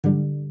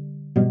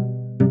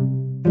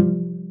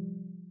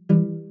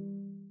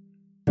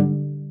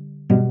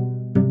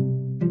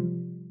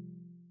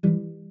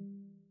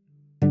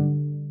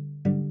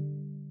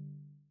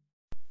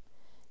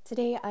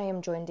Today I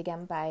am joined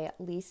again by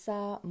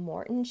Lisa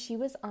Morton. She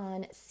was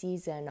on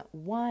season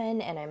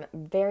 1 and I'm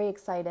very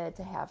excited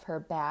to have her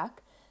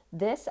back.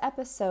 This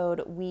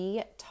episode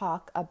we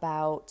talk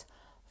about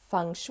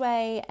feng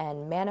shui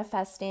and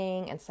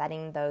manifesting and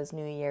setting those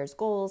New Year's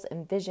goals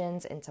and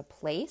visions into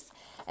place.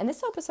 And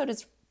this episode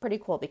is pretty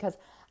cool because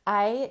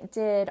I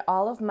did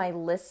all of my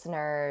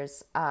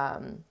listeners'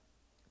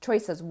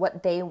 choices,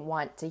 what they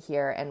want to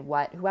hear, and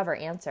what whoever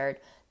answered,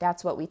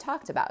 that's what we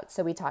talked about.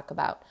 So we talk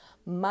about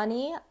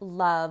money,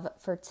 love,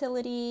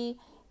 fertility,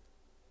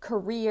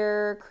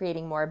 career,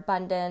 creating more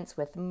abundance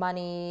with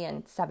money,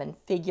 and 7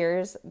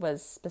 figures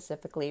was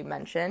specifically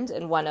mentioned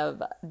in one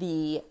of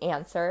the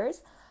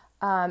answers.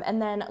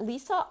 And then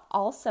Lisa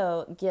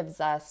also gives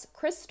us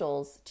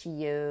crystals to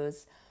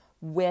use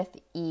with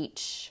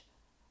each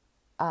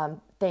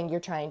thing you're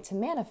trying to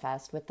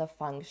manifest with the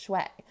feng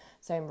shui.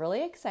 So I'm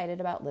really excited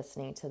about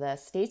listening to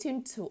this. Stay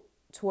tuned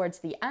towards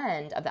the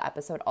end of the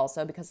episode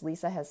also because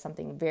Lisa has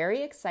something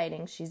very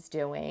exciting she's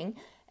doing,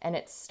 and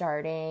it's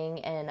starting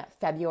in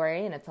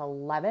February, and it's an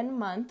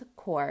 11-month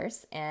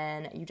course,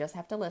 and you just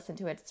have to listen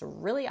to it. It's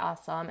really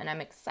awesome, and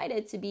I'm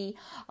excited to be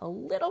a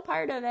little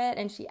part of it,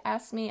 and she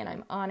asked me, and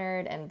I'm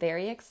honored and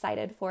very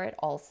excited for it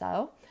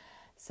also.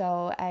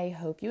 So I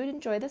hope you would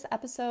enjoy this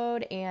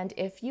episode, and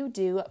if you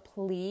do,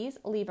 please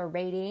leave a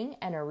rating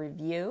and a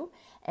review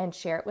and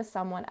share it with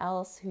someone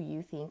else who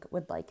you think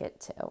would like it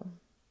too.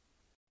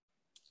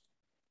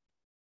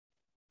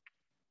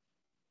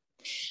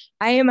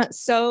 I am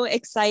so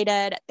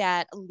excited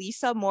that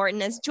Lisa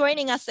Morton is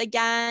joining us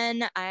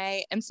again.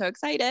 I am so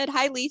excited.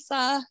 Hi,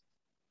 Lisa.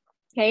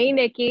 Hey,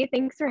 Nikki.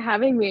 Thanks for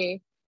having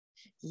me.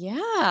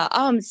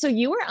 Yeah. So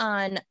you were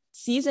on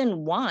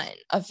season 1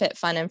 of Fit,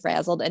 Fun, and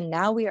Frazzled, and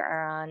now we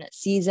are on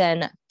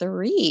season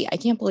 3. I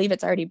can't believe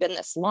it's already been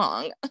this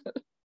long.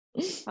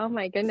 Oh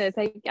my goodness.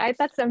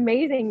 That's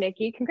amazing,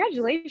 Nikki.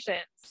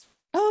 Congratulations.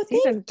 Oh,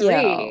 Season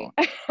thank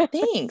 3. you.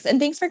 Thanks. And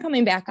thanks for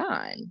coming back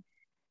on.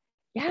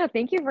 Yeah,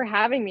 thank you for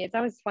having me. It's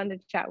always fun to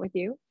chat with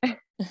you.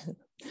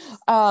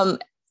 I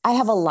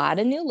have a lot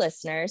of new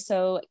listeners.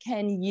 So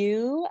can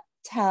you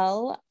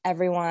tell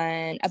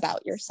everyone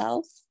about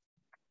yourself?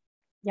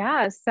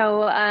 Yeah,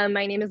 so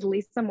my name is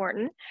Lisa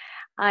Morton.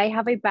 I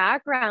have a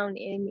background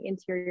in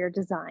interior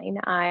design.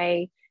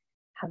 I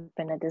have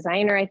been a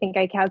designer, I think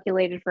I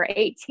calculated, for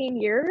 18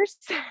 years.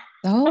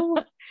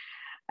 Oh.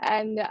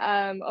 And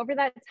over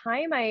that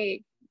time,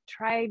 I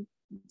tried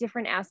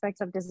different aspects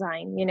of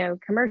design,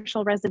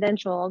 commercial,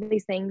 residential, all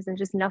these things, and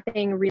just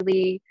nothing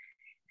really,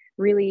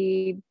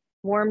 really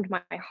warmed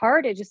my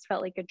heart. It just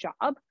felt like a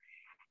job.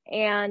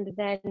 And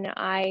then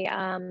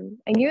I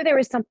knew there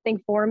was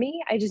something for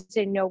me. I just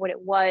didn't know what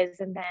it was.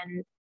 And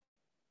then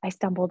I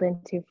stumbled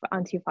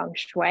onto feng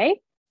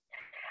shui.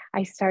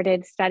 I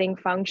started studying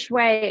feng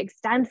shui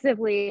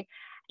extensively,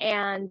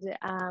 and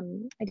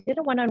I did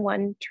a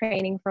one-on-one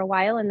training for a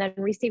while, and then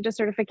received a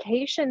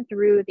certification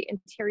through the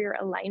interior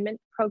alignment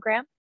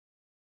program,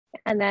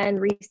 and then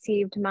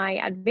received my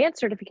advanced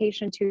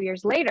certification 2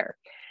 years later.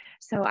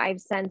 So I've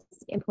since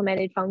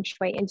implemented feng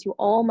shui into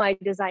all my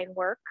design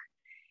work,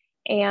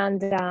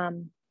 and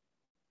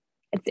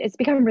it's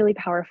become really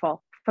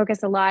powerful.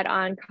 Focus a lot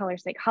on color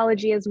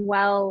psychology as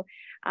well.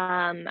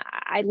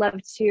 I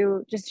love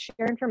to just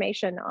share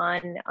information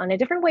on a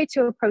different way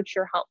to approach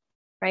your home,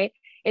 right?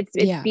 It's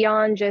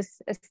beyond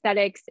just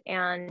aesthetics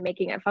and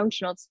making it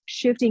functional. It's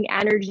shifting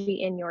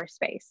energy in your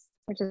space,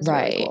 which is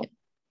really cool.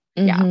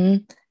 Mm-hmm. Yeah.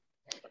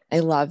 I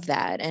love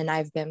that. And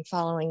I've been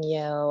following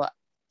you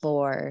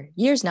for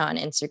years now on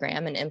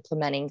Instagram and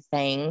implementing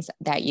things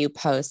that you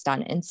post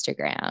on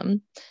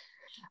Instagram.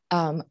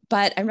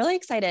 But I'm really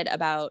excited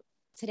about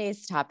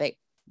today's topic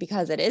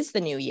because it is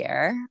the new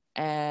year,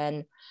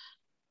 and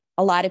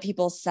a lot of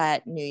people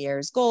set New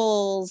Year's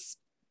goals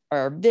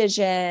or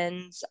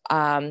visions.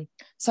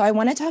 So I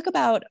want to talk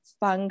about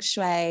feng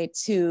shui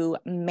to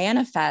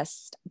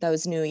manifest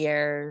those New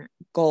Year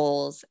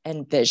goals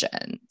and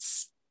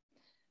visions.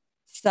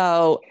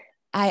 So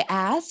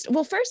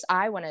first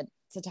I wanted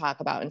to talk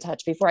about and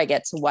touch before I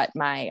get to what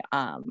my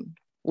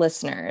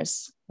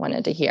listeners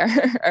wanted to hear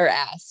or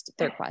asked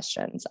their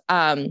questions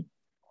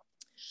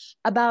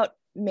about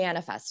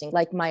manifesting,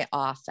 like my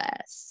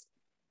office.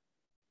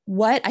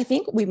 What I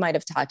think we might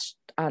have touched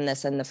on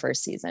this in the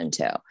first season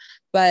too,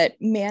 but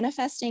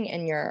manifesting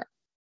in your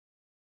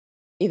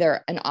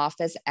either an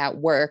office, at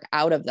work,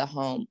 out of the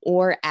home,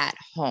 or at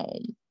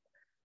home.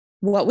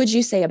 What would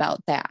you say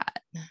about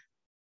that?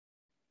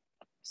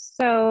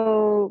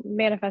 So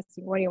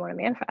manifesting, what do you want to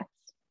manifest?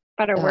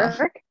 Better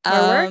work?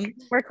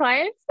 More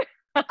clients?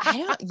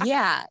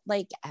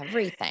 Like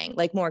everything,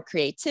 like more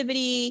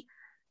creativity,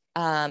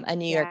 a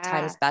New York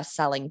Times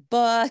best-selling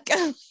book.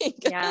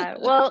 Yeah.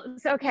 Well,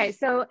 okay.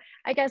 So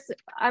I guess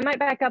I might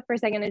back up for a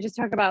second and just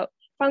talk about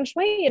feng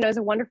shui, is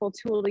a wonderful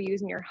tool to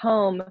use in your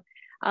home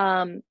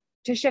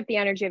to shift the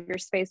energy of your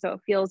space so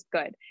it feels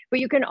good. But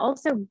you can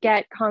also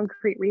get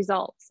concrete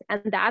results.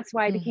 And that's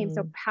why I became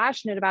so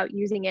passionate about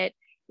using it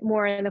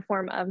more in the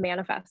form of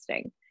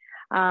manifesting.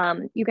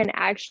 You can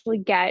actually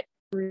get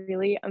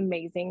really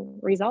amazing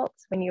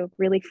results when you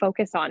really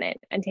focus on it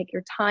and take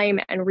your time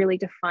and really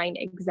define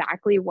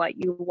exactly what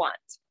you want.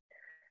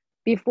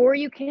 Before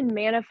you can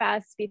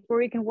manifest,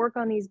 before you can work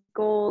on these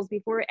goals,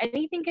 before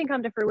anything can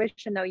come to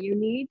fruition, though, you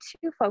need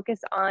to focus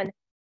on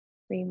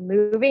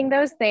removing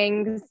those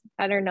things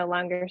that are no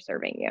longer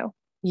serving you.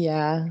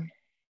 Yeah.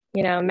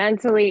 You know,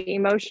 mentally,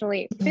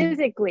 emotionally,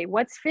 physically,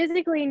 what's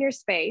physically in your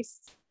space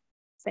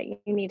that you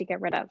need to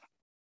get rid of.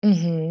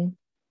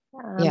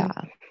 Yeah.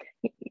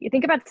 You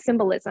think about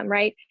symbolism,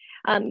 right?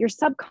 I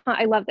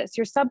love this.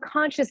 Your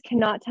subconscious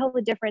cannot tell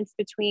the difference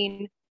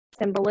between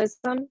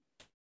symbolism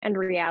and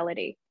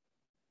reality.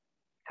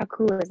 How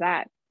cool is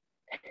that?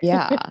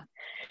 Yeah.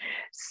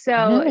 So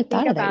never think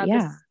thought of that. about Yeah.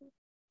 this.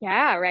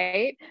 Yeah,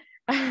 right.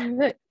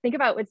 Think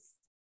about what's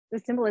the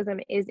symbolism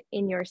is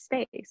in your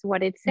space,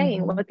 what it's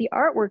saying, what the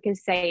artwork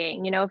is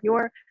saying. You know, if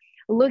you're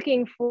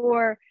looking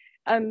for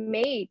a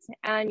mate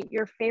and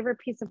your favorite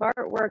piece of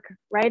artwork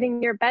right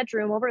in your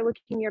bedroom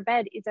overlooking your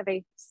bed is of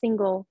a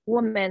single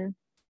woman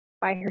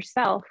by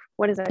herself,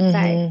 what does that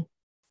say?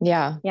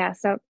 Yeah. Yeah.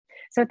 So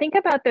think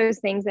about those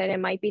things that it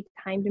might be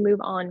time to move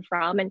on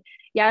from. And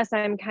yes,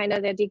 I'm kind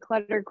of the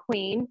declutter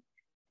queen.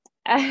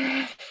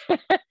 And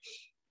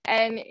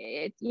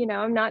it, you know,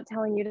 I'm not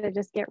telling you to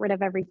just get rid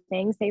of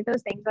everything. Save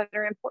those things that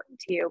are important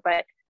to you,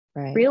 but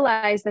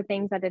realize the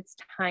things that it's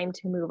time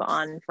to move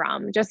on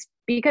from. Just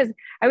because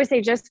I would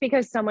say, just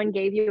because someone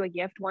gave you a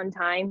gift one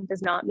time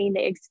does not mean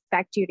they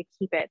expect you to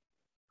keep it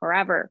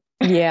forever.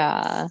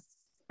 Yeah.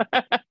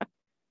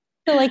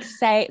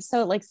 Say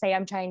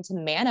I'm trying to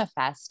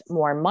manifest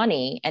more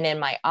money, and in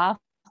my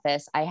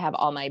office, I have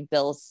all my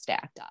bills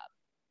stacked up.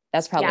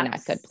 That's probably not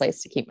a good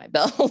place to keep my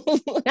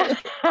bills.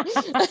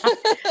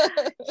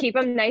 Keep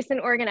them nice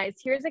and organized.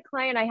 Here's a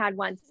client I had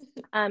once.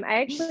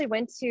 I actually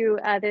went to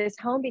this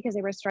home because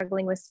they were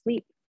struggling with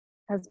sleep.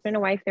 Husband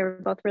and wife, they were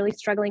both really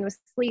struggling with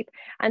sleep.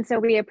 And so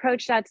we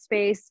approached that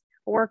space,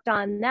 worked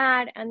on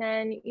that, and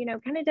then, you know,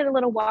 kind of did a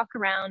little walk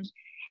around.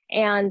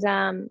 And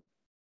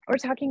we're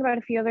talking about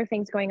a few other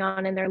things going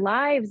on in their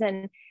lives.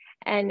 And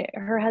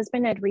her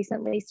husband had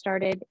recently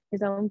started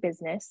his own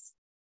business,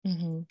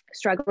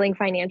 struggling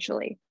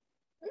financially.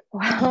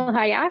 Well,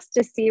 I asked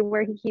to see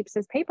where he keeps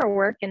his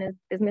paperwork in his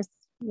business,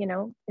 you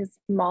know, his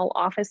small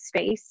office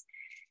space.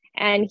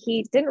 And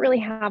he didn't really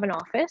have an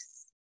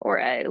office or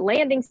a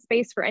landing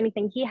space for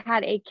anything. He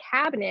had a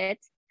cabinet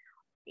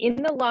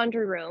in the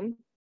laundry room.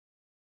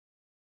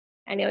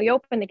 And you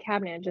open the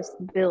cabinet and just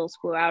bills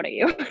flew out at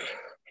you.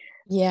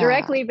 Yeah.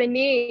 Directly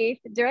beneath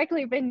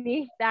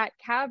that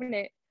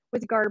cabinet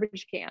was a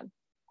garbage can.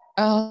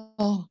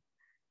 Oh.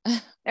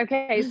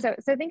 Okay, so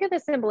think of the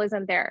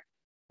symbolism there.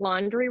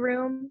 Laundry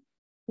room,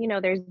 you know,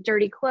 there's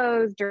dirty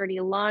clothes, dirty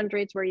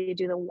laundry. It's where you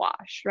do the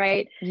wash,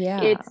 right? Yeah.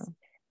 The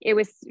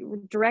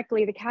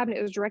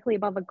cabinet was directly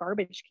above a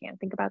garbage can.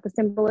 Think about the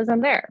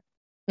symbolism there.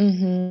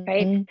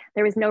 Right?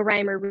 There was no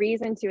rhyme or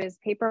reason to his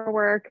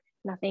paperwork.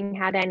 Nothing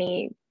had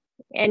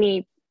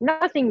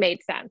nothing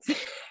made sense.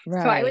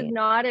 Right. So I was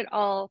not at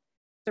all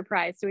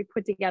surprised. So we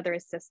put together a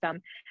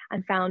system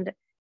and found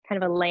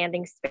kind of a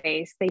landing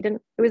space. It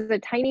was a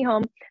tiny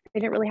home. They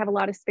didn't really have a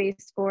lot of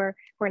space for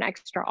an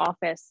extra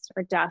office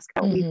or desk,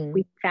 but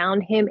we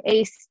found him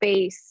a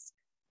space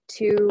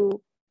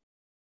to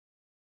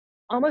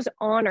almost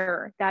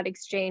honor that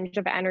exchange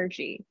of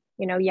energy.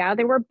 You know, yeah,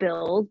 there were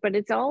bills, but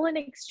it's all an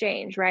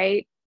exchange,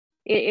 right?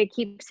 It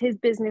keeps his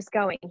business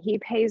going. He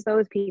pays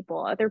those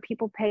people. Other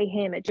people pay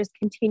him. It just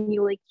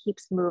continually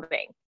keeps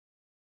moving.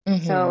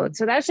 So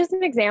that's just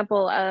an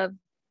example of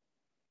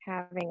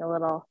having a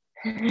little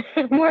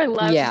more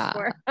love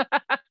for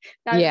that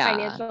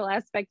financial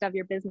aspect of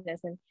your business,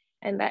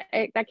 and that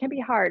can be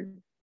hard.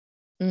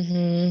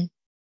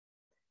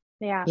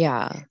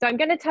 Yeah. So I'm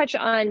going to touch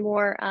on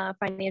more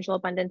financial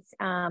abundance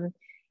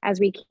as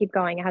we keep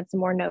going. I had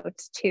some more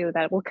notes too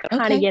that will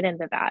kind of get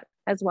into that,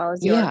 as well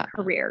as your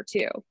career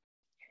too.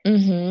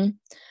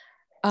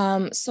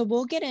 So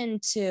we'll get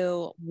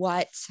into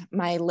what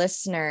my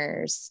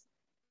listeners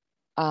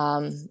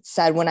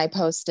said when I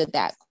posted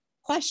that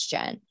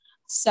question.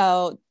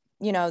 So,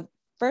 you know,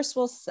 first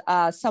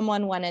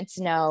someone wanted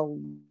to know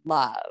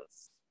love.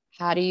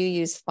 How do you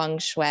use feng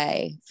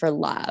shui for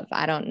love?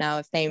 I don't know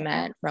if they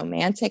meant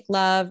romantic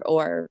love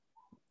or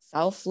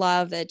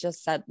self-love. It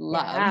just said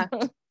love.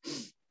 Yeah.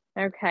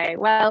 Okay.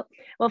 Well,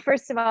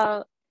 first of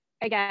all,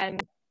 again,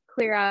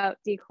 clear out,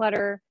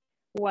 declutter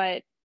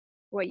what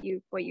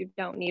you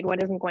don't need,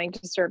 what isn't going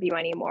to serve you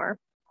anymore.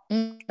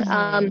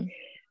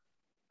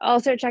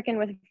 Also check in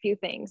with a few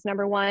things.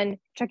 Number one,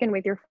 check in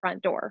with your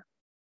front door.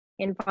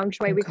 In feng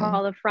shui, we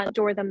call the front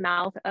door the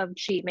mouth of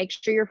qi. Make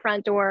sure your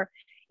front door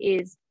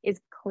is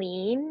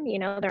clean. You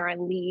know, there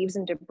aren't leaves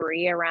and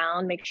debris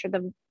around. Make sure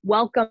the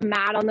welcome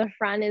mat on the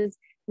front is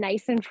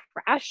nice and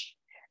fresh,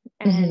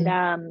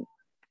 and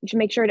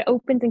make sure it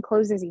opens and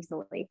closes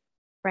easily.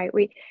 Right?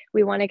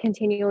 We want to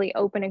continually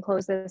open and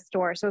close this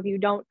door. So if you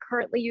don't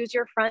currently use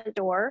your front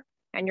door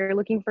and you're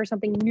looking for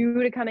something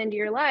new to come into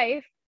your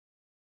life,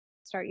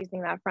 start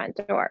using that front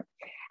door.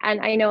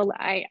 And I know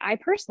I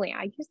personally,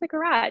 I use the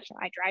garage.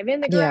 I drive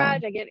in the Yeah.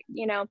 garage, I get,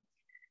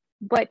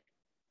 but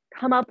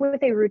come up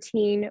with a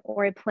routine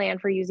or a plan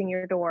for using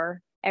your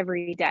door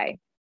every day.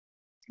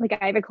 Like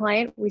I have a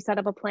client, we set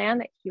up a plan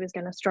that he was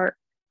going to start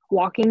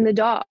walking the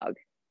dog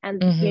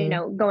and,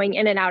 going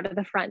in and out of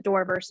the front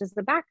door versus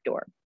the back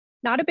door.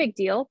 Not a big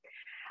deal.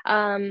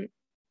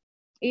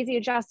 Easy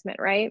adjustment,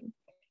 right?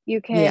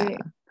 You can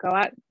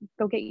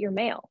go get your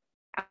mail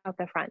out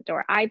the front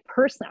door. I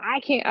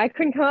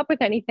couldn't come up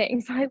with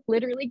anything. So I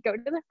literally go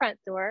to the front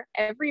door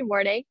every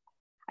morning.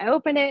 I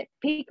open it,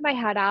 peek my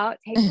head out,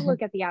 take a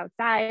look at the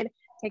outside,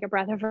 take a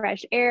breath of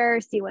fresh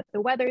air, see what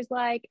the weather's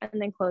like,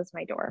 and then close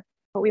my door.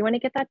 But we want to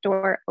get that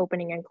door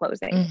opening and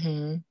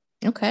closing.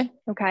 Okay.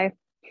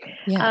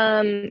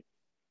 Yeah.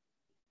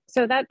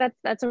 So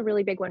that's a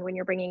really big one when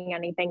you're bringing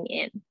anything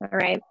in. All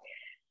right.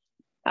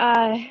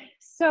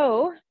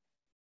 So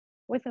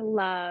with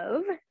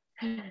love,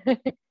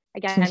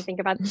 again, think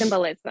about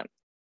symbolism.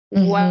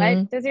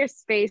 What does your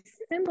space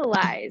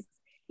symbolize?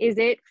 Is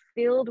it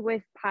filled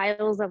with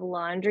piles of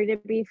laundry to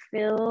be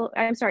filled?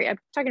 I'm sorry, I'm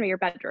talking about your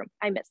bedroom.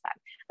 I missed that.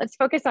 Let's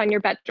focus on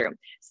your bedroom.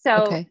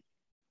 So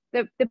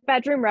the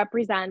bedroom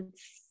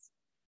represents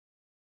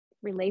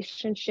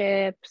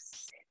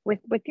relationships with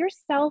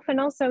yourself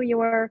and also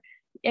your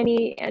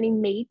any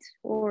mate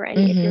or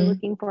if you're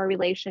looking for a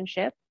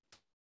relationship.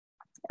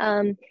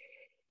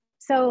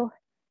 So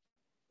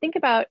think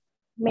about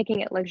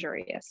making it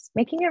luxurious,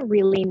 making it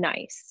really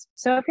nice.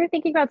 So if you're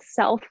thinking about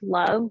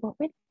self-love, what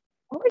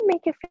would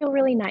make it feel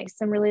really nice?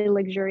 Some really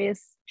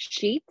luxurious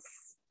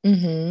sheets,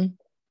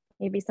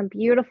 maybe some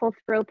beautiful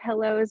throw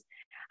pillows.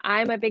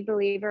 I'm a big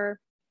believer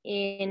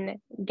in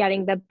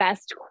getting the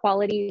best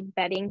quality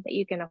bedding that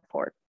you can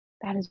afford.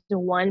 That is the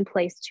one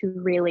place to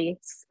really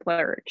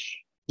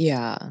splurge.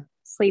 Yeah.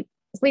 Sleep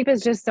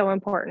is just so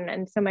important.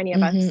 And so many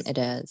of us, it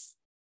is.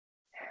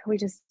 We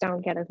just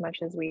don't get as much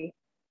as we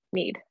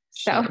need.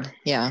 So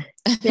yeah.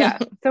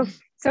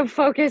 So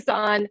focus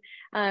on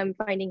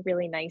finding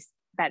really nice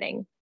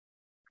bedding.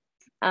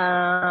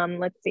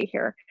 Let's see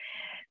here.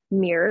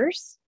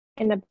 Mirrors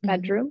in the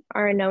bedroom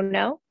are a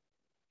no-no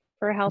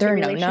for a healthy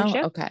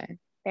relationship. No. Okay.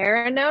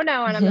 They're a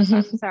no-no, and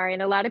I'm sorry.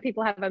 And a lot of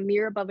people have a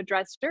mirror above a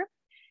dresser.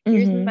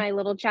 Here's my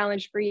little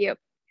challenge for you.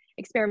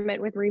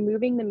 Experiment with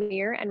removing the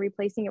mirror and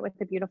replacing it with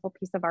a beautiful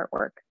piece of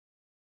artwork.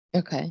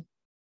 Okay.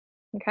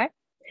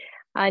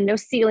 No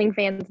ceiling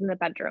fans in the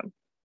bedroom.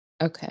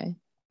 Okay.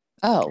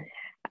 Oh,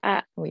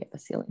 we have a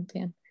ceiling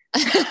fan.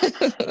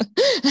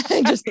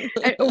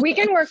 We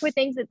can work with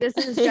things that this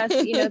is just,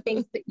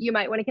 things that you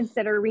might want to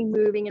consider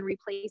removing and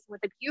replacing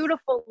with a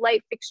beautiful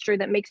light fixture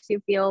that makes you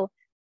feel,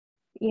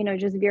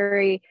 just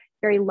very,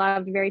 very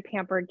loved, very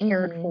pampered,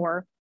 cared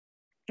for.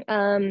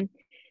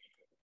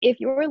 If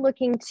you're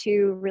looking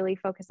to really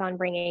focus on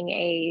bringing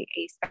a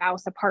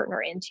spouse, a partner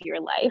into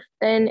your life,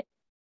 then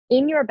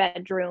in your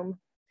bedroom,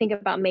 think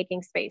about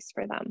making space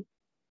for them.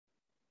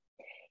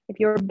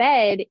 If your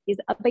bed is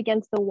up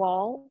against the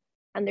wall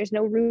and there's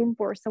no room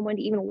for someone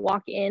to even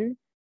walk in,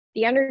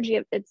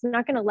 it's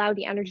not going to allow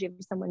the energy of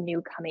someone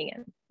new coming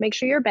in. Make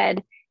sure your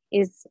bed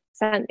is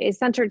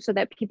centered so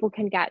that people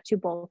can get to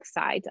both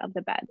sides of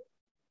the bed.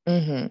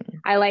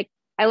 I like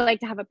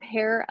to have a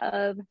pair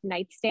of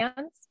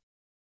nightstands,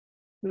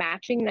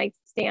 matching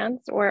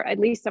nightstands, or at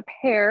least a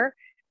pair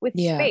with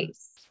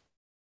space.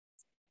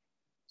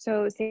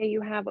 So say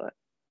you have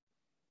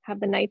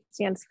the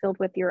nightstands filled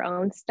with your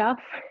own stuff,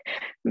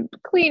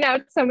 clean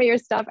out some of your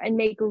stuff and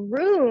make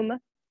room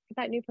for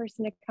that new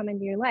person to come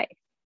into your life.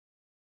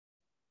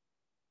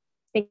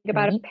 Think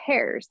about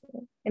pairs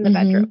in the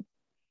bedroom,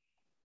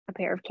 a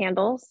pair of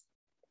candles,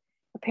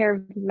 a pair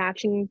of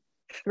matching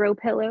throw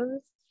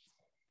pillows,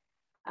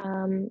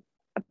 a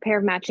pair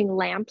of matching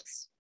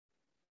lamps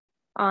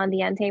on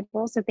the end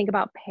table. So think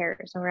about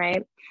pairs, all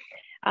right?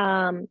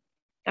 I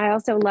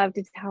also love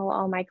to tell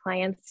all my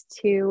clients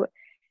to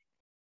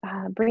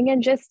bring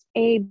in just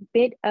a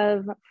bit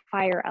of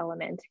fire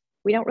element.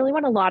 We don't really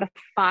want a lot of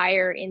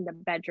fire in the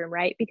bedroom,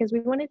 right? Because we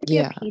want it to be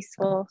a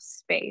peaceful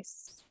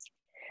space.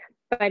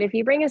 But if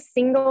you bring a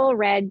single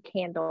red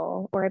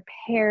candle or a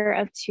pair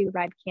of 2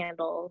 red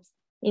candles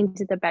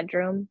into the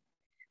bedroom,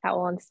 that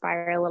will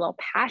inspire a little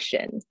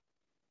passion.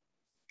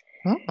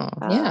 Oh,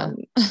 yeah.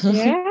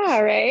 Yeah,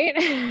 right?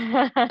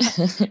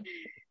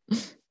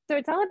 So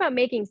it's all about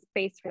making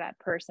space for that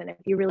person if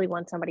you really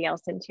want somebody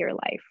else into your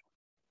life.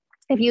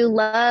 If you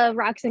love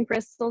rocks and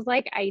crystals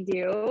like I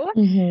do,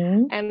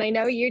 and I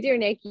know you do,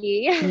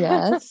 Nikki.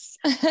 Yes.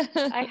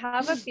 I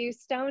have a few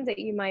stones that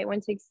you might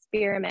want to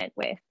experiment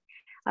with.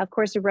 Of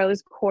course,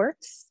 rose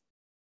quartz,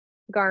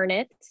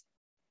 garnet,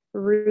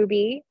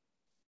 ruby,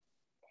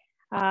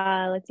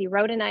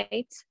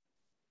 rhodonite,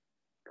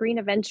 green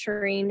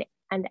aventurine,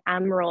 and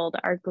emerald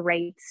are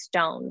great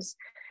stones.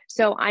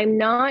 So I'm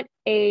not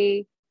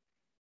a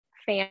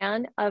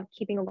fan of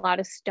keeping a lot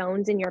of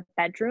stones in your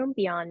bedroom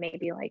beyond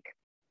maybe like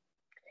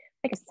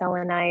a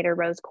selenite or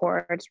rose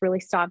quartz,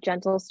 really soft,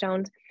 gentle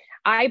stones.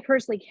 I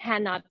personally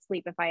cannot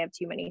sleep if I have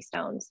too many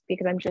stones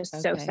because I'm just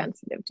so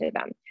sensitive to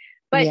them.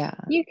 but Yeah.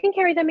 you can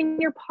carry them in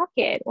your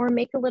pocket or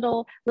make a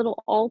little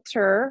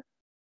altar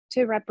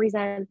to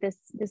represent this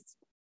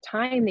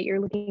time that you're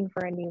looking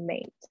for a new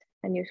mate,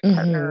 a new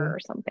partner Mm-hmm. or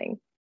something.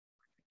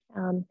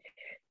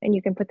 And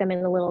you can put them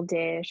in a little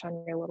dish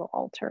on your little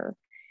altar.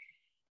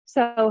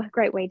 So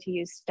great way to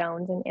use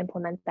stones and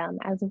implement them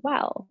as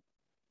well.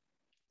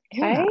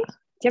 Okay. Yeah.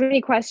 Do you have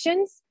any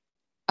questions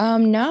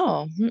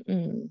No.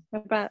 Mm-mm.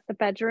 about the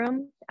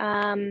bedroom?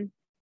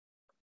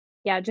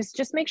 Yeah,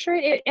 just make sure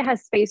it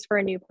has space for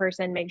a new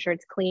person. Make sure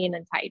it's clean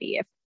and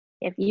tidy.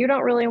 If you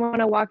don't really want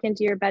to walk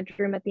into your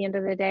bedroom at the end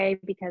of the day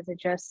because it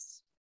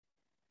just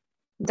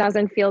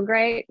doesn't feel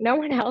great, no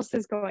one else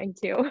is going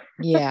to.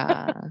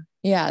 Yeah.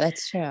 Yeah,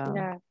 that's true.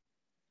 Yeah.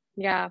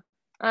 Yeah.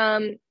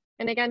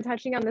 And again,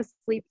 touching on the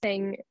sleep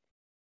thing, if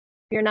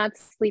you're not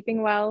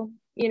sleeping well,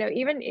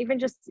 even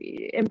just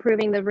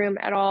improving the room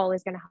at all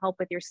is going to help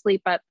with your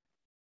sleep, but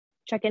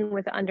check in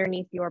with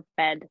underneath your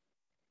bed.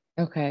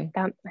 Okay.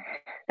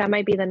 That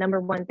might be the number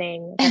one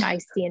thing that I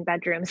see in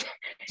bedrooms.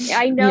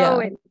 I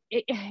know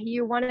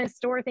you want to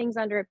store things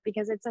under it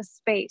because it's a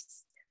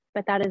space,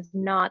 but that is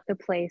not the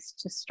place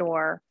to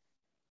store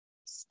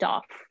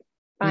stuff.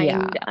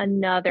 Find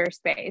another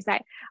space.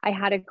 I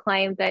had a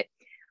client that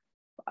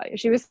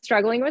she was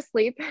struggling with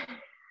sleep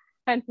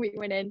and we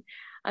went in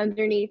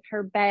underneath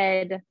her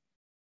bed.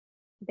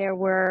 There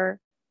were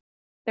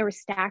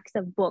stacks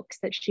of books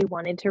that she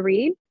wanted to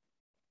read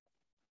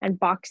and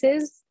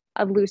boxes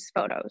of loose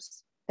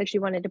photos that she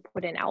wanted to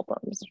put in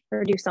albums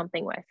or do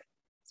something with.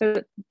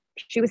 So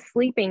she was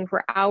sleeping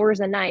for hours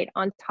a night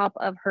on top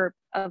of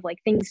like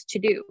things to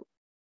do.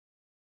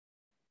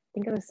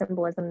 Think of the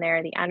symbolism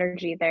there, the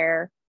energy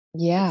there.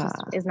 Yeah.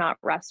 Is not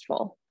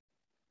restful.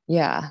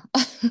 Yeah.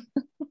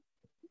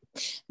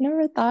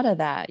 Never thought of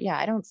that. Yeah,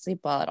 I don't sleep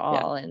well at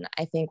all, and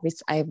I think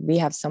we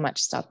have so much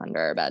stuff under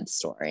our bed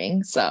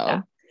storing. So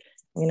I'm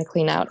gonna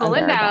clean out Pull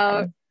under it our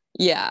out. bed.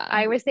 Yeah.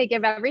 I always say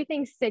give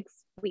everything 6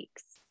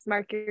 weeks.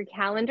 Mark your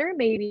calendar,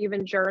 maybe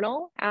even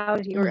journal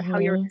out how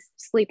your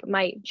sleep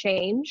might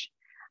change.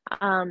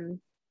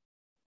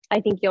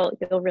 I think you'll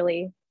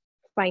really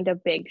find a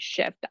big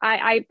shift.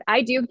 I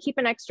do keep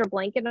an extra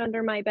blanket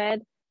under my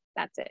bed.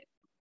 That's it.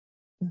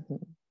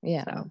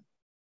 Yeah. So,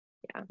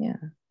 yeah.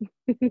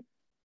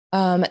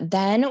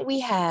 Then we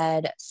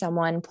had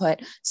someone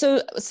put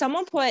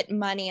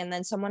money and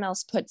then someone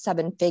else put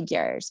 7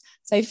 figures.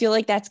 So I feel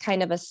like that's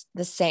kind of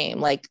the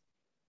same, like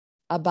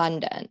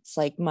abundance,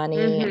 like money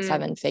and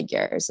 7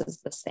 figures is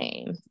the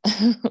same.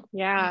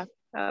 Yeah.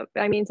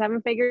 I mean,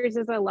 7 figures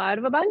is a lot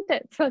of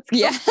abundance. Let's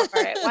go for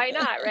it. Why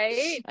not,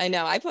 right? I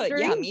know. I put,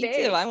 Dream me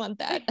big. too. I want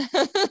that.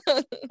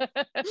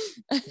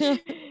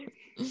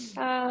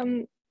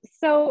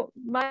 So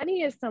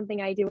money is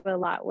something I do a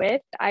lot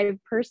with. I've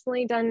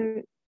personally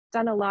done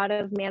a lot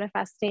of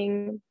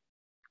manifesting.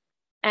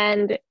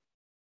 And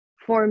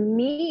for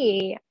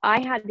me,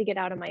 I had to get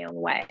out of my own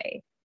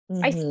way.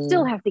 I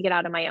still have to get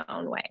out of my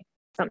own way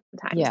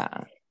sometimes.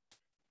 Yeah.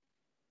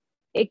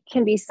 It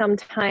can be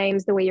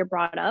sometimes the way you're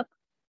brought up,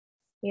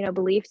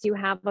 beliefs you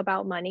have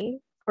about money.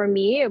 For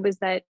me, it was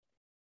that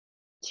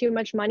too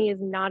much money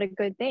is not a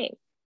good thing.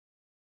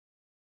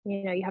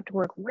 You have to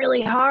work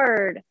really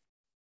hard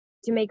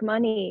to make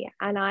money.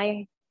 And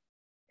I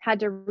had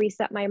to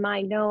reset my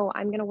mind. No,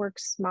 I'm going to work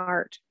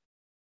smart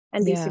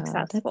and be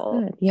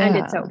successful. And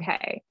it's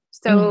okay.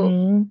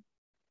 So,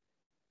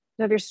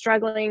 so if you're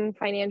struggling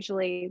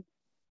financially,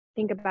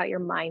 think about your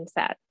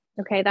mindset.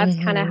 Okay. That's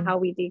kind of how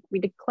we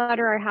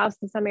declutter our house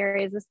in some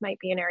areas. This might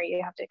be an area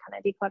you have to kind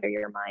of declutter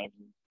your mind,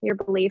 your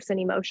beliefs and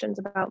emotions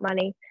about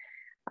money.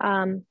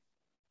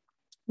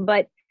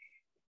 But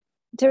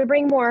to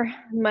bring more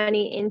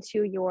money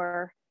into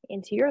your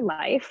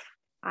life,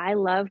 I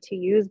love to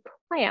use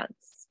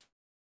plants.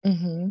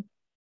 In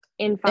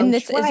feng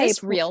and shui. Is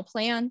this real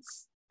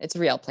plants? It's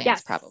real plants,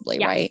 yes. Probably,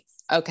 yes. Right?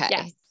 Okay.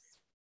 Yes.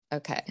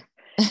 Okay.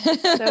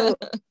 So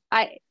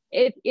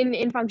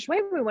in feng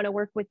shui, we want to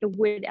work with the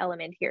wood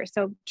element here.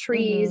 So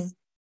trees,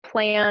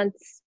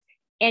 plants,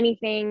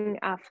 anything,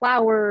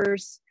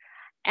 flowers,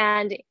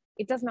 and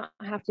it does not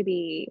have to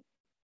be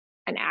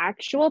an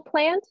actual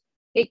plant.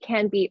 It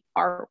can be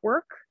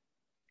artwork.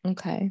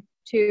 Okay.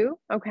 Too.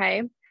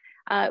 Okay.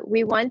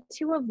 We want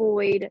to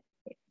avoid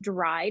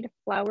dried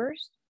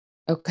flowers.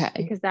 Okay.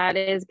 Because that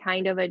is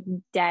kind of a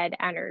dead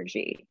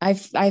energy.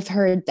 I've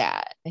heard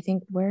that. I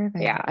think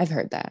I've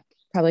heard that.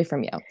 Probably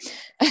from you.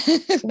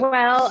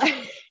 Well,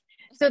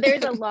 so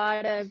there's a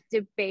lot of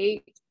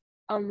debate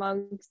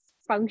amongst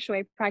feng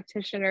shui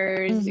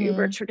practitioners,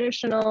 uber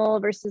traditional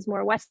versus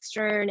more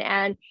Western,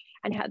 and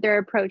their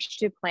approach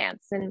to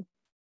plants. And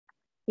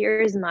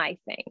here's my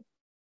thing.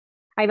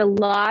 I have a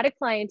lot of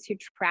clients who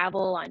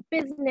travel on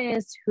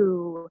business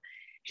who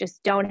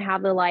just don't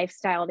have the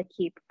lifestyle to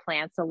keep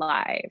plants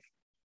alive.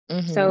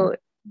 So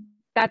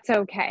that's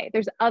okay.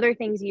 There's other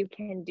things you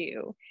can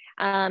do.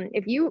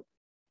 If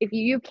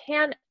you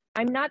can,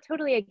 I'm not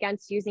totally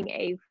against using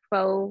a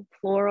faux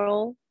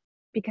floral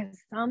because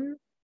some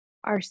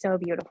are so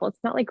beautiful. It's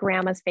not like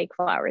grandma's fake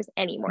flowers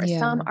anymore. Yeah.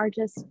 Some are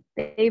just,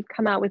 they've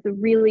come out with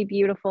really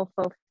beautiful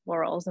faux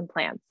florals and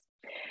plants.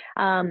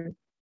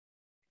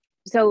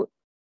 So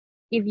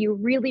if you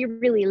really,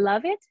 really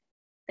love it,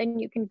 then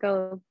you can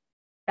go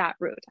that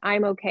route.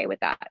 I'm okay with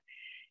that.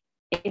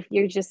 If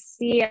you just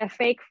see a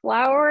fake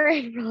flower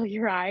and roll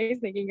your eyes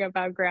thinking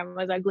about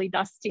grandma's ugly,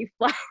 dusty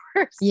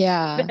flowers,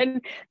 Yeah.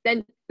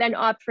 then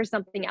opt for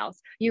something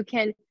else. You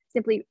can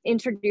simply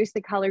introduce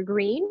the color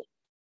green.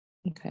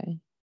 Okay.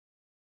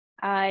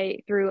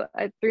 Through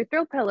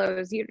throw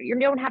pillows. You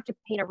don't have to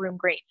paint a room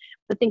green,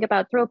 but think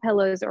about throw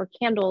pillows or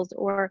candles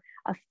or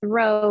a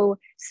throw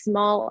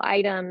small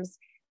items.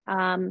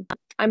 I'm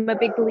a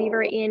big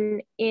believer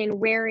in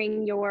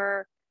wearing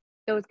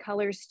those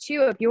colors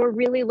too. If you're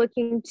really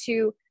looking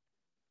to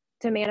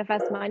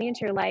manifest money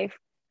into your life,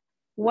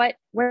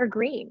 wear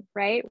green,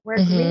 right? Wear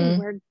green,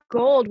 wear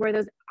gold, wear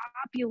those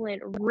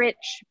opulent,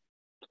 rich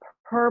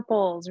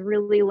purples,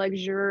 really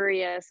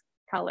luxurious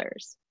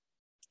colors.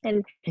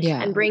 And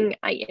bring,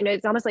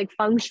 it's almost like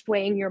feng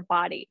shuiing your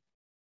body,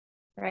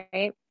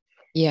 right?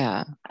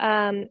 Yeah.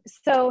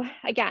 So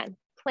again,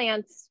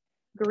 plants,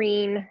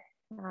 green,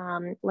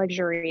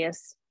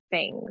 luxurious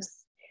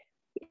things.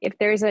 If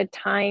there's a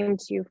time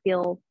to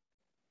feel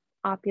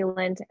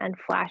opulent and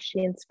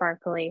flashy and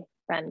sparkly,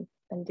 then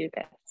do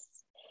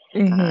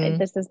this.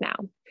 This is now.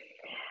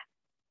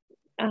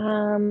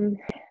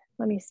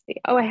 Let me see.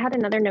 Oh, I had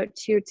another note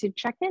too, to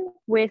check in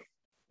with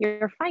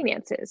your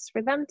finances.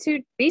 For them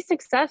to be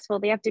successful,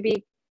 they have to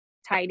be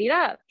tidied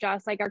up,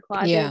 just like our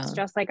closets,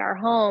 just like our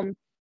home.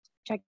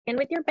 Check in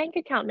with your bank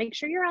account. Make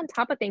sure you're on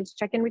top of things.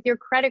 Check in with your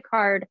credit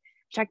card.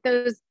 Check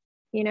those,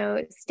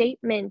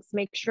 statements.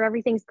 Make sure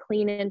everything's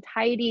clean and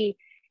tidy.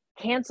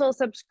 Cancel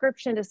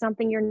subscription to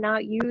something you're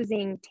not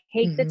using.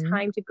 Take the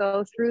time to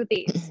go through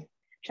these.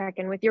 Check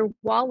in with your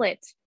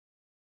wallet.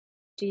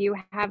 Do you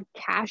have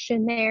cash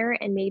in there?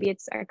 And maybe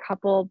it's a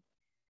couple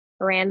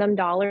random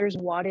dollars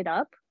wadded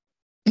up.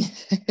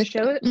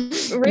 Show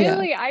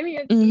really. I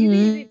mean, it's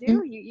easy to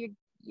do.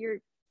 You're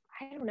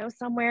I don't know,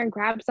 somewhere and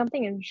grab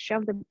something and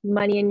shove the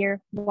money in your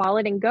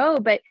wallet and go,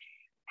 but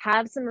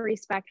have some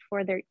respect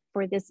for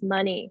this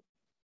money.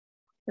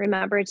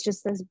 Remember, it's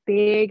just this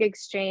big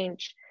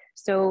exchange.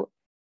 So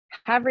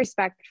have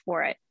respect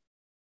for it.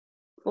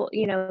 Well,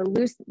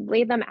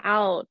 lay them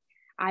out.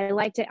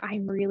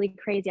 I'm really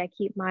crazy. I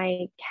keep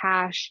my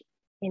cash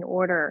in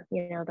order,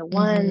 the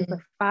ones, the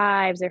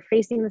fives, they're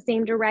facing the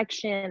same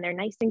direction. They're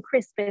nice and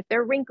crisp. If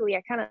they're wrinkly,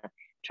 I kind of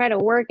try to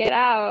work it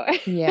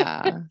out.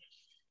 Yeah.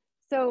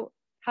 So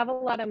have a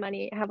lot of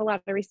money, have a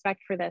lot of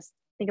respect for this.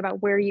 Think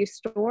about where you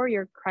store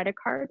your credit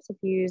cards. If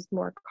you use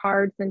more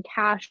cards than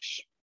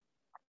cash,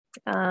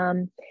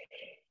 and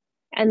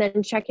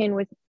then check in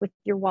with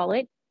your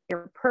wallet,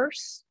 your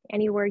purse,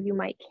 anywhere you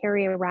might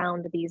carry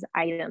around these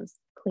items.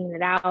 Clean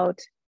it out,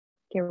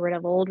 get rid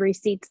of old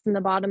receipts in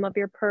the bottom of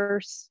your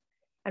purse,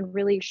 and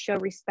really show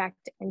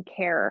respect and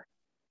care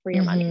for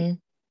your money.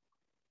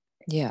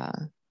 Yeah.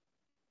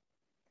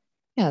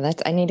 Yeah,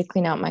 I need to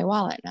clean out my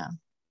wallet now.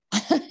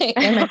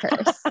 And my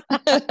purse.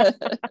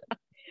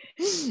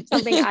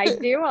 Something I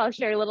do, I'll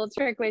share a little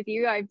trick with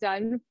you. I've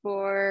done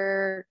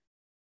for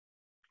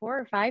 4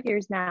 or 5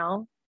 years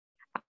now.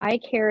 I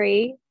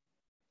carry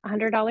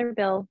 $100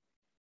 bill.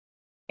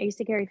 I used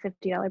to carry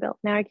 $50 bill.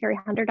 Now I carry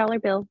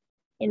 $100 bill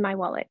in my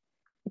wallet.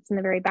 It's in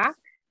the very back.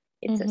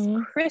 It's this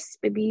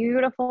crisp,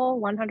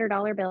 beautiful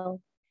 $100 bill.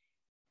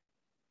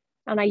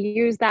 And I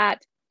use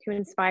that to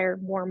inspire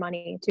more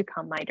money to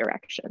come my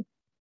direction.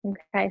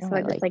 Okay. So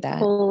it's like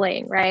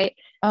pulling, right?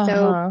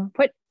 So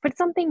put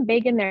something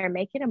big in there,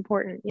 make it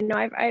important.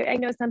 I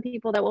know some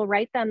people that will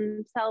write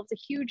themselves a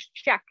huge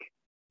check.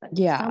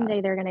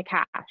 Someday they're going to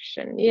cash,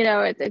 and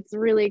it's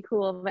really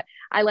cool. But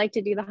I like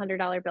to do the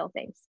 $100 bill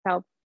things.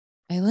 So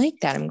I like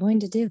that. I'm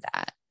going to do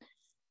that.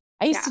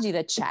 I used to do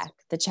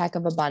the check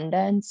of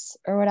abundance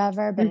or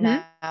whatever, but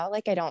now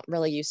I don't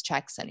really use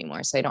checks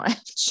anymore. So I don't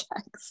have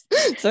checks.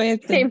 So I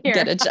have to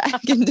get a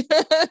check.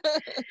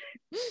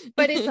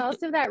 But it's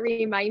also that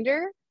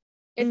reminder.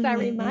 It's that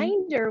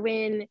reminder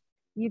when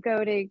you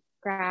go to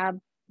grab,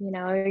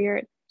 you're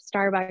at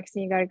Starbucks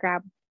and you go to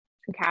grab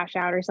some cash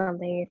out or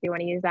something, if you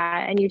want to use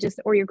that, and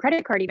or your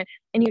credit card even,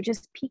 and you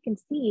just peek and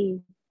see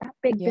that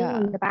big bill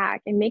in the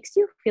back. It makes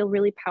you feel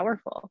really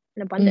powerful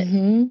and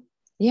abundant.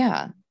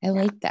 Yeah, I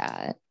like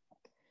that.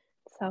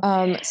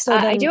 So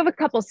I do have a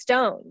couple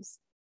stones.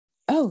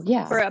 Oh,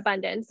 yeah. For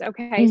abundance.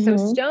 Okay. So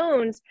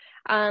stones,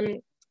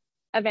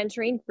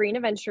 aventurine, green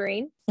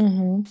aventurine,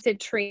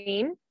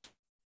 citrine,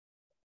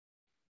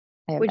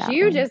 which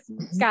you just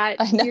got,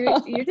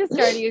 you just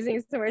started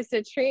using some more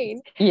citrine.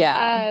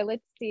 Yeah.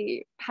 Let's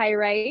see,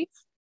 pyrite.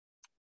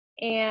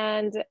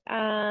 And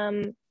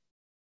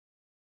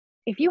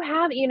if you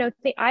have,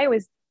 I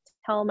always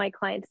tell my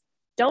clients,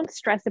 don't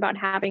stress about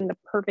having the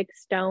perfect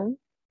stone.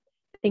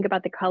 Think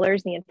about the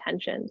colors and the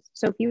intentions.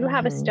 So if you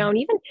have a stone,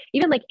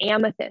 even like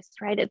amethyst,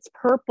 right? It's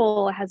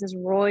purple, it has this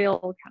royal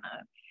kind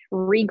of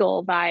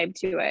regal vibe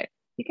to it.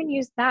 you can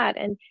use that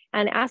and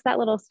ask that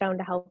little stone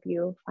to help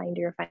you find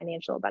your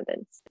financial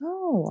abundance.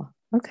 Oh,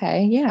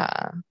 okay.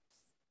 Yeah.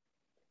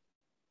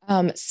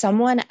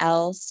 Someone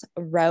else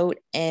wrote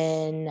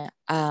in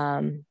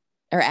or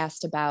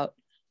asked about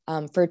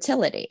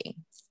fertility.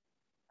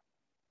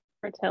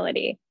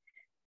 Fertility.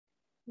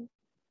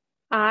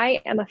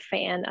 I am a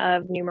fan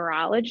of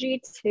numerology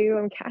too.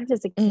 I'm kind of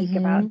just a geek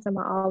about some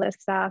of all this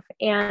stuff.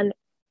 And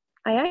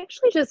I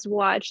actually just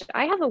watched,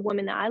 I have a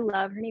woman that I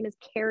love. Her name is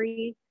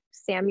Carrie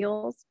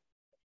Samuels,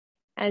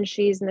 and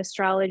she's an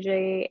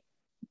astrology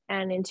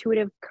and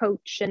intuitive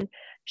coach. And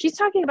she's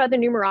talking about the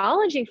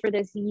numerology for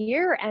this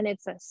year, and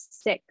it's a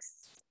 6.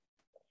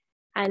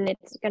 And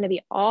it's going to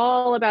be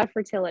all about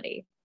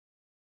fertility.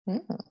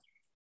 And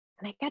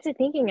I got to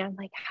thinking, I'm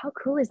like, how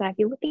cool is that? If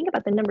you think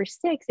about the number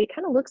 6, it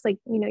kind of looks like,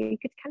 you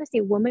could kind of see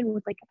a woman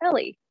with like a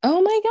belly.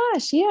 Oh my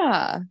gosh.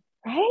 Yeah.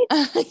 Right?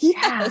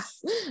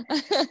 Yes.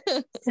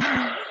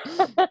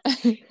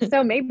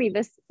 So maybe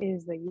this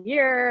is the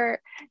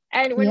year.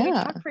 And when we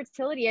talk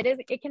fertility,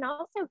 it can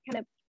also kind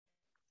of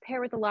pair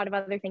with a lot of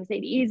other things.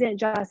 It isn't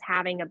just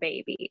having a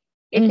baby.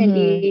 It can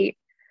be,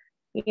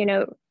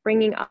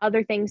 bringing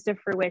other things to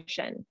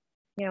fruition,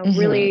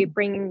 really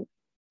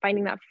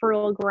finding that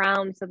fertile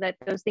ground so that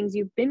those things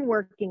you've been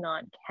working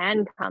on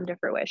can come to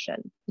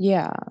fruition.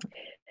 Yeah.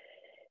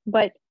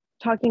 But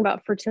talking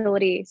about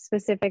fertility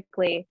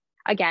specifically,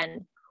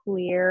 again,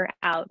 clear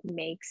out,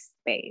 make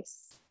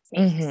space.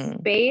 Make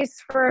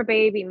space for a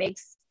baby, make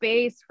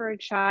space for a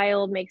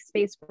child, make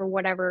space for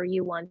whatever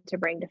you want to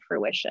bring to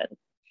fruition.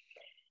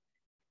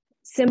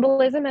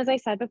 Symbolism, as I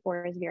said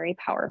before, is very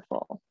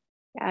powerful.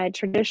 A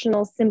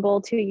traditional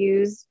symbol to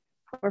use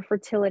for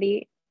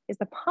fertility is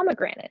the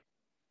pomegranate.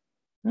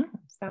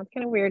 Sounds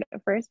kind of weird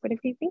at first, but if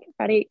you think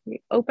about it, you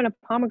open a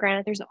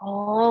pomegranate, there's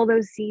all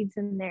those seeds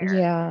in there.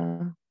 Yeah.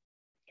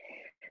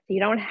 You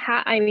don't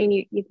have,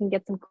 you can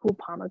get some cool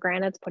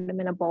pomegranates, put them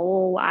in a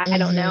bowl. I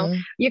don't know.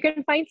 You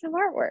can find some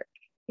artwork.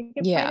 You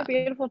can find a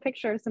beautiful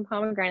picture of some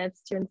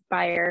pomegranates to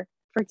inspire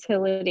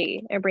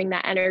fertility and bring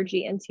that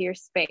energy into your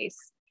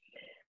space.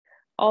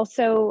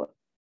 Also,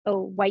 a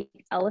white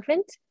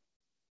elephant.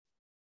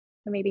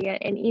 Maybe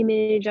an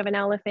image of an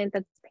elephant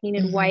that's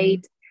painted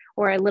white,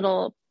 or a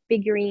little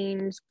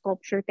figurine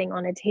sculpture thing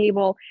on a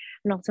table,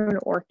 and also an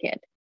orchid.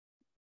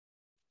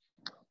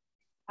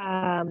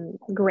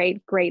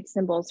 Great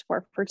symbols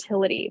for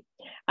fertility.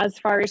 As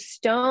far as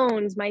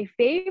stones, my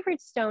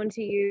favorite stone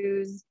to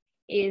use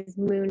is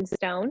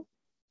moonstone.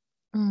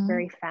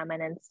 Very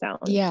feminine stone.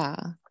 Yeah.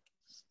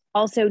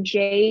 Also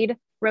jade,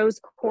 rose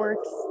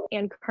quartz,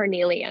 and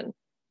carnelian.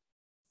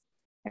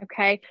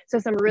 Okay, so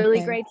some really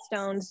great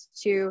stones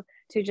to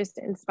just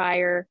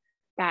inspire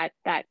that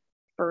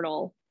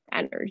fertile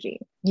energy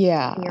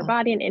in your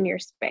body and in your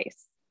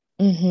space.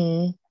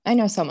 I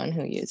know someone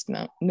who used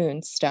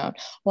moonstone.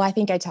 Well, I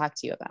think I talked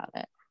to you about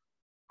it.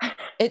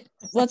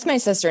 It's my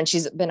sister, and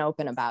she's been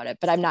open about it,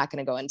 but I'm not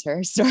going to go into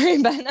her story.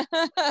 But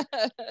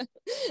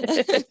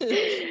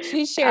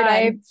she shared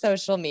on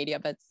social media,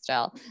 but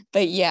still.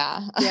 But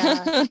yeah.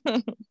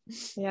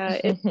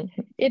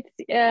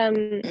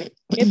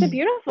 It's a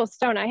beautiful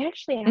stone. I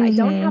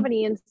don't have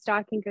any in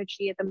stock in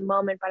Gucci at the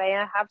moment, but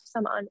I have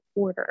some on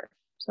order,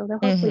 so they'll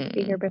hopefully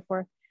be here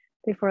before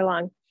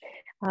long.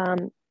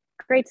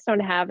 Great stone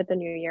to have at the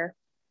new year.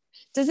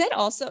 Does it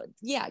also,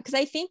 because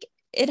I think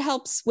it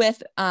helps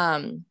with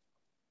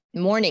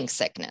morning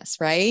sickness,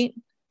 right?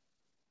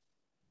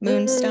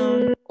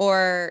 Moonstone,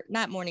 or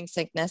not morning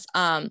sickness,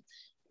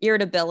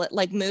 irritability,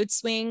 like mood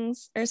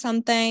swings or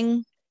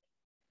something.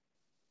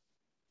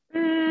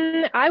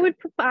 I would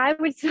propose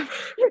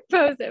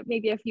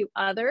maybe a few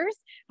others,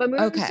 but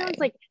moonstone's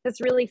like this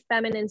really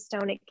feminine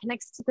stone. It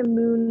connects to the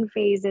moon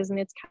phases, and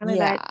it's kind of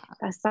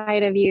that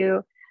side of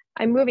you.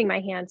 I'm moving my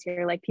hands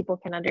here, like people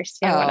can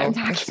understand what I'm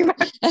talking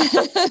about.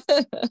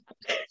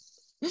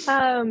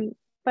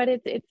 But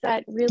it's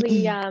that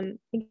really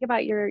think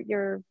about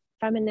your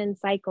feminine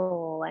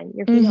cycle and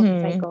your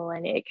female cycle,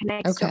 and it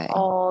connects to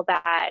all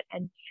that,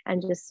 and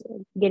just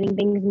getting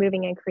things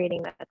moving and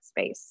creating that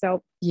space.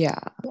 So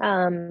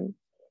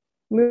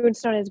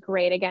moonstone is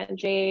great. Again,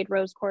 jade,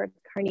 rose quartz,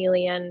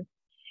 carnelian.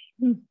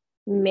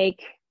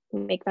 Make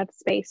that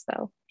space,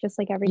 though, just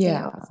like everything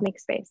else. Make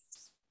space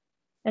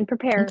and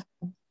prepare.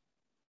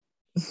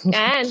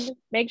 And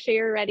make sure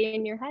you're ready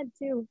in your head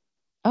too.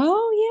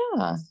 Oh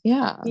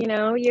yeah.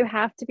 You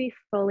have to be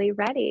fully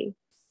ready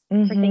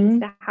for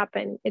things to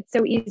happen. It's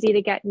so easy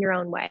to get in your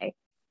own way.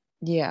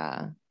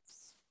 Yeah.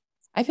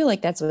 I feel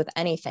like that's with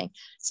anything.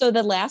 So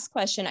the last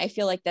question, I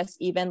feel like that's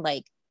even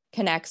like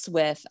connects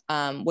with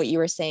what you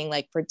were saying,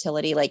 like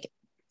fertility, like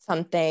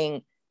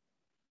something,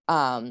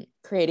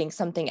 creating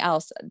something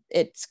else.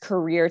 It's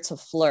career to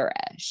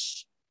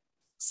flourish.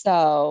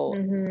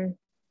 So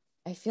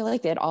I feel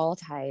like it all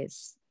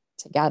ties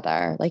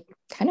together, like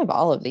kind of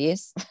all of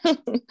these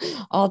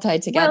all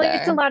tied together. Well,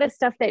 it's a lot of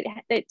stuff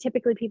that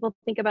typically people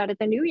think about at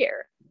the new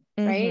year,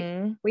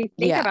 right? We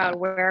think about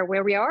where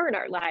we are in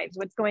our lives,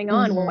 what's going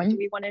on, what do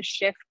we want to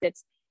shift.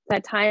 It's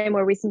that time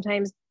where we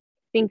sometimes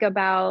think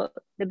about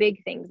the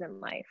big things in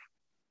life.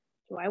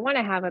 do I want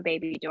to have a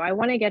baby? Do I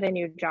want to get a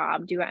new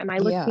job? Am I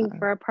Yeah. looking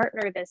for a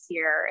partner this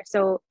year?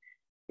 So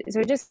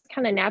it just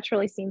kind of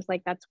naturally seems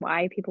like that's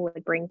why people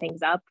would bring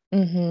things up.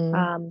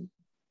 Mm-hmm.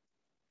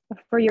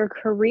 For your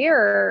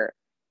career,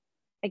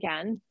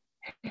 again,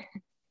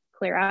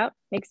 clear out,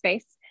 make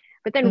space,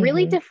 but then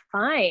really Mm-hmm.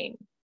 define.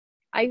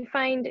 I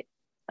find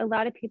a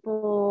lot of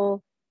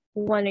people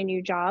want a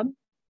new job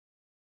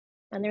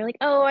and they're like,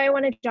 oh, I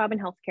want a job in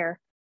healthcare.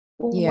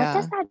 Well, what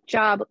does Yeah. that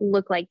job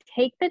look like?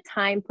 Take the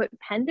time, put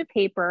pen to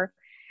paper,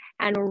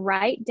 and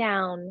write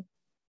down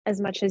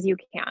as much as you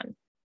can.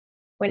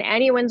 When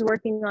anyone's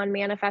working on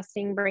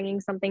manifesting, bringing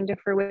something to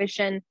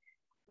fruition,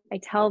 I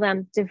tell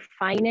them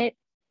define it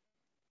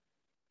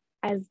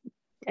as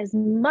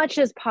much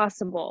as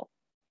possible.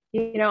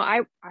 You know,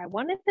 I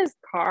wanted this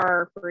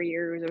car for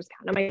years. It was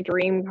kind of my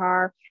dream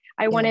car.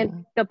 I wanted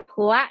Yeah. the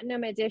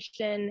platinum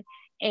edition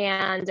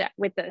and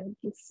with the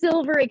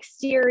silver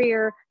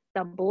exterior,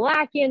 the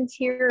black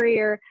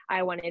interior.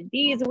 I wanted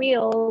these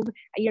wheels.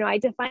 You know, I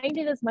defined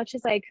it as much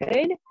as I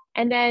could.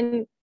 And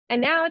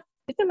now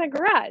it's in my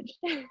garage.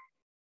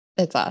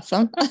 It's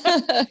awesome.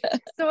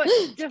 So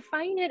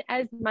define it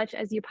as much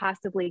as you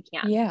possibly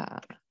can. Yeah.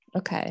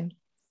 Okay.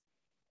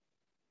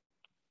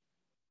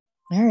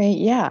 All right.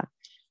 Yeah.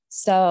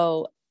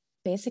 So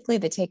basically,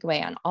 the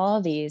takeaway on all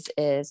of these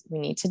is we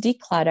need to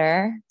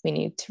declutter, we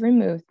need to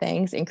remove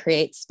things and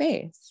create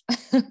space.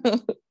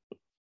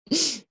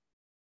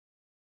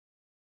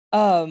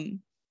 um,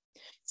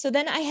 so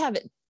then I have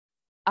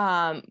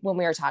when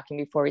we were talking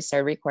before we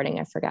started recording,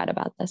 I forgot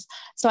about this.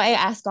 So I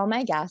ask all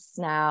my guests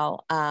now,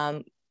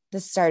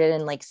 this started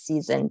in like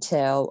season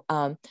 2.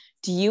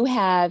 Do you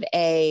have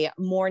a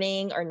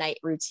morning or night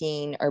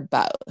routine or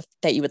both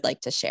that you would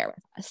like to share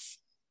with us?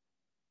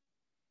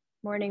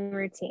 Morning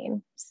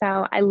routine.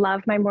 So I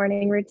love my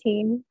morning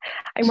routine.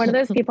 I'm one of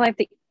those people I have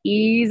to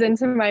ease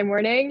into my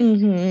morning.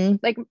 Mm-hmm.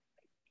 Like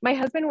my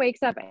husband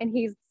wakes up and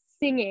he's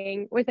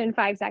singing within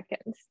 5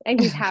 seconds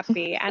and he's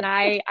happy. And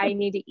I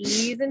need to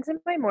ease into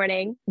my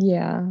morning.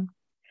 Yeah.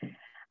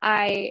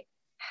 I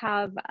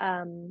have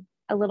a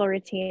little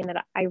routine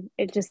that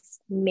it just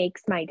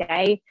makes my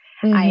day.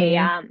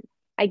 Mm-hmm.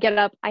 I get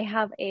up, I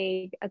have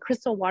a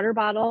crystal water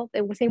bottle,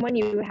 the same one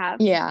you have.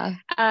 Yeah.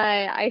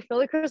 I fill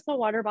a crystal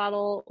water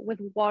bottle with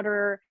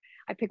water.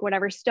 I pick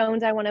whatever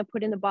stones I want to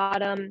put in the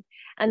bottom,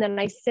 and then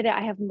I sit it.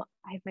 I have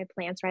my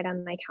plants right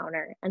on my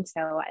counter, and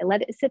so I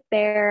let it sit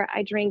there.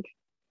 I drink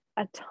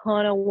a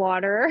ton of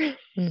water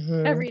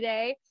Mm-hmm. every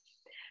day,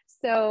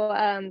 so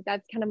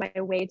that's kind of my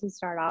way to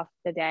start off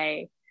the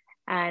day.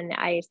 And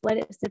I just let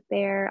it sit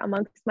there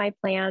amongst my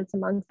plants,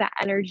 amongst that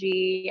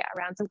energy,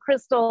 around some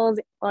crystals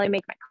while I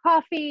make my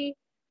coffee.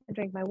 I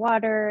drink my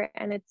water,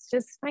 and it's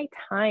just my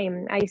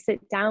time. I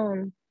sit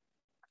down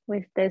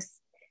with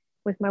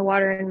my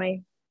water and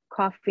my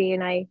coffee,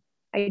 and I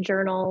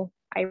journal,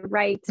 I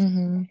write.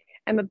 Mm-hmm.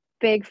 I'm a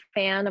big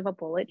fan of a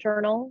bullet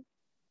journal.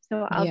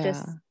 So I'll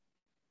just,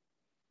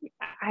 Yeah.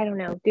 I don't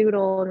know,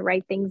 doodle and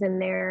write things in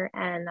there.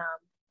 And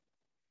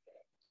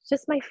it's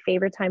just my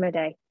favorite time of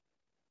day.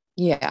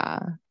 Yeah.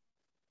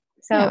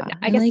 So Yeah.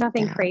 I I guess like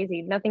nothing that.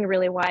 crazy, nothing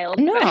really wild,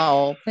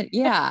 No, but but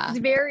yeah. it's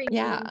very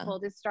Yeah. meaningful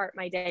to start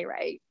my day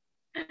right.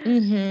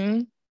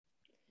 Mm-hmm.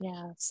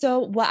 Yeah.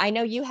 So, well, I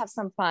know you have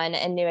some fun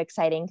and new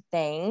exciting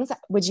things.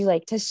 Would you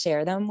like to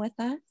share them with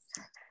us?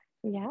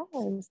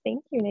 Yes.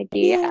 Thank you, Nikki.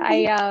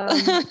 Yay.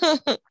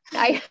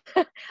 I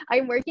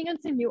I'm working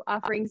on some new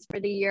offerings for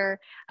the year.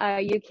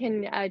 You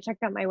can check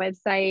out my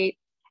website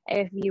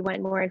if you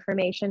want more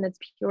information. That's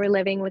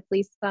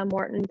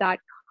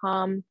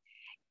purelivingwithlisamorton.com,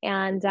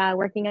 and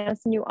working on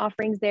some new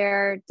offerings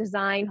there: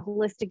 design,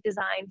 holistic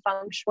design,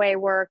 feng shui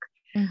work.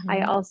 I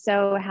Mm-hmm.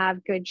 also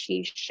have Good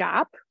Chi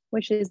Shop,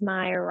 which is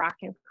my rock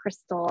and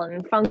crystal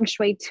and feng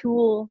shui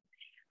tool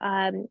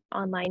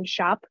online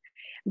shop.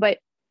 But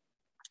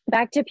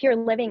back to Pure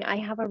Living, I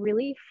have a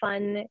really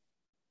fun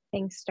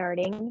thing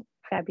starting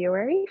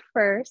February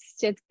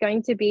 1st. It's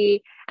going to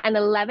be an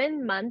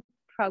 11-month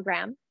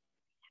program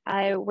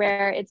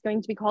where it's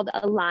going to be called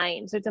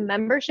Align. So it's a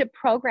membership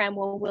program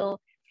where we'll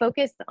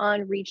focus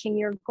on reaching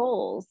your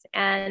goals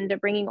and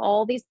bringing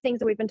all these things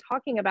that we've been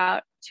talking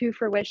about to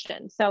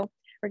fruition. So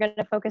we're going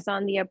to focus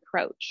on the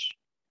approach.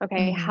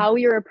 Okay, Mm-hmm. how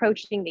you're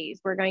approaching these.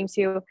 We're going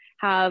to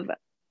have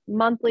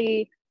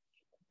monthly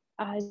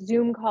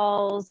Zoom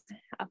calls,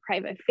 a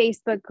private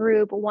Facebook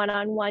group,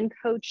 one-on-one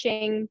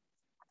coaching.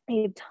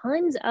 I've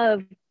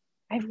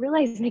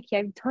realized, Nikki, I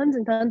have tons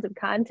and tons of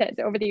content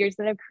over the years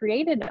that I've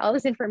created, all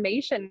this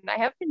information. I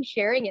have been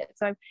sharing it.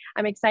 So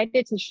I'm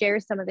excited to share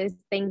some of those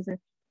things and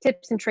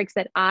tips and tricks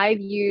that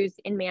I've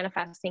used in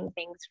manifesting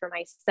things for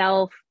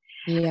myself.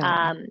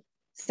 Yeah.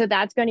 So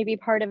that's going to be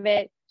part of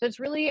it. So it's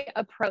really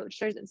approach.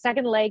 There's a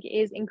second leg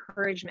is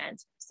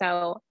encouragement.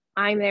 So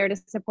I'm there to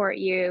support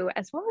you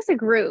as well as a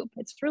group.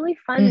 It's really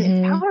fun. It's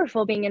Mm-hmm.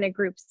 powerful being in a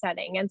group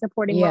setting and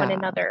supporting one Yeah.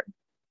 another.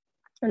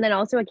 And then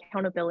also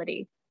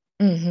accountability.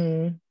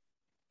 Mm-hmm.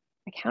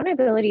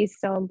 Accountability is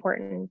so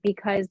important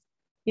because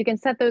you can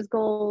set those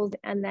goals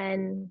and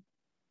then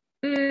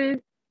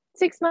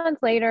 6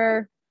 months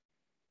later,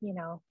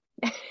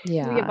 We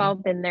have Yeah. all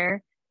been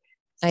there.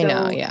 I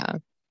know. So Yeah.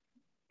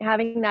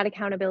 having that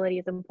accountability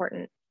is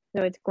important.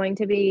 So it's going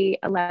to be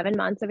 11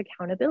 months of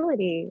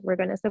accountability. We're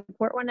going to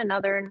support one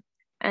another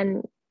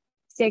and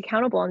stay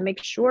accountable and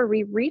make sure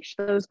we reach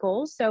those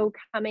goals. So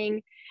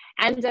coming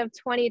end of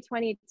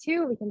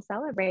 2022, we can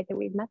celebrate that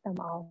we've met them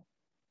all.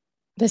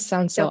 This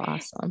sounds so So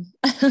awesome.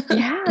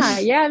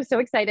 yeah, I'm so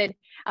excited.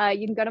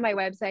 You can go to my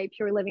website,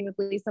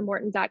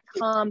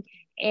 purelivingwithlisamorton.com,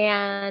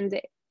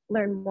 and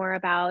learn more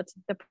about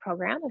the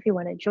program if you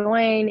want to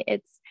join.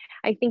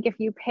 I think if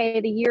you pay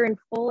the year in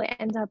full, it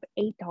ends up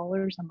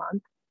 $8 a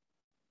month.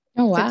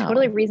 Oh, So wow.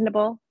 totally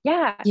reasonable.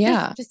 Yeah.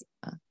 Yeah. Just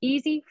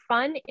easy,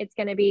 fun. It's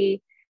going to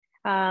be,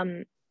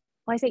 well,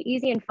 I say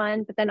easy and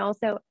fun, but then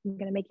also I'm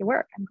going to make you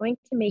work. I'm going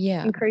to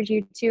encourage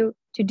you to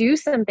do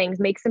some things,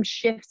 make some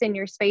shifts in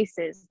your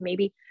spaces,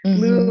 maybe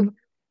move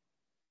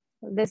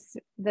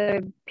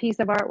the piece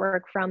of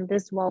artwork from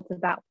this wall to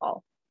that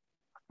wall.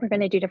 We're going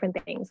to do different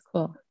things.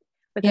 Cool.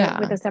 With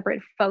a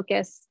separate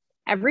focus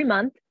every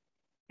month.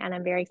 And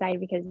I'm very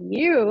excited because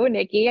you,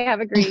 Nikki,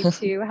 have agreed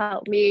to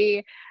help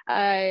me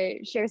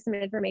share some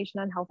information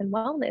on health and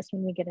wellness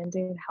when we get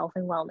into health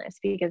and wellness,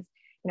 because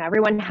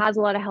everyone has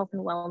a lot of health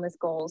and wellness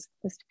goals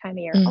this time of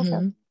year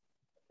also.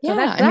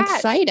 Yeah, so I'm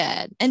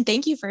excited. And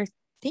thank you for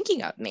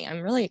thinking of me.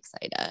 I'm really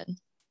excited.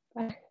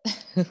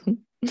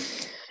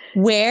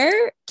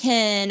 Where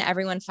can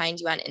everyone find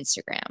you on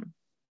Instagram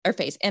or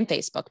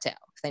Facebook too?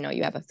 Because I know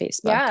you have a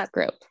Facebook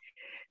group.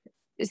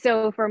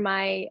 So for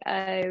my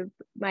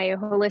my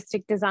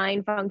holistic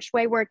design feng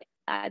shui work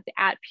at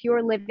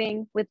Pure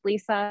Living with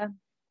Lisa,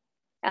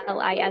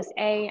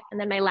 LISA, and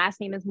then my last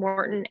name is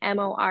Morton,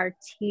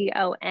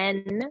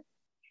 MORTON.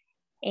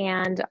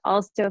 And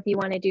also, if you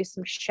want to do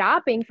some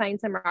shopping, find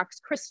some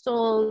rocks,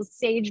 crystals,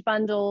 sage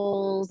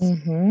bundles,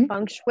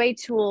 feng shui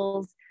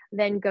tools,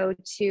 then go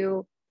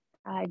to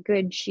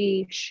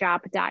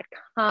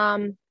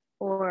goodsheshop.com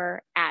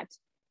or at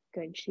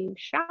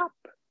goodsheshop.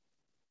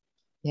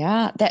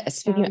 Yeah,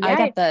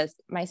 I got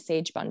my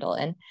sage bundle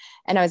and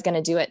I was going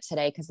to do it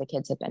today because the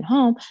kids have been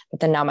home, but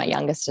then now my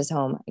youngest is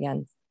home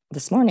again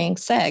this morning,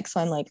 6.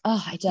 So I'm like,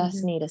 oh, I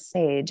just need a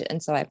sage.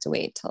 And so I have to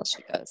wait till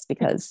she goes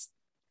because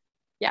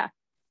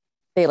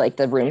they like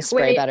the room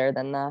spray better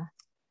than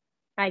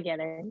I get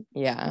it.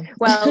 Yeah.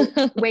 Well,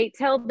 wait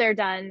till they're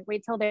done.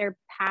 Wait till they're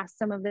past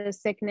some of the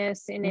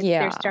sickness. And if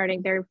they're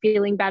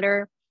feeling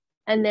better,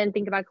 and then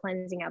think about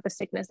cleansing out the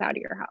sickness out of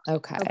your house.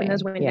 Okay. Open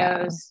those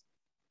windows.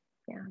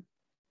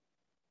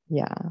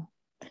 Yeah.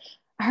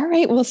 All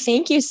right. Well,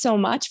 thank you so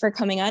much for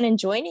coming on and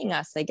joining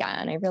us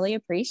again. I really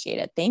appreciate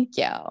it. Thank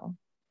you.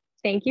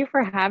 Thank you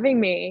for having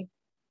me.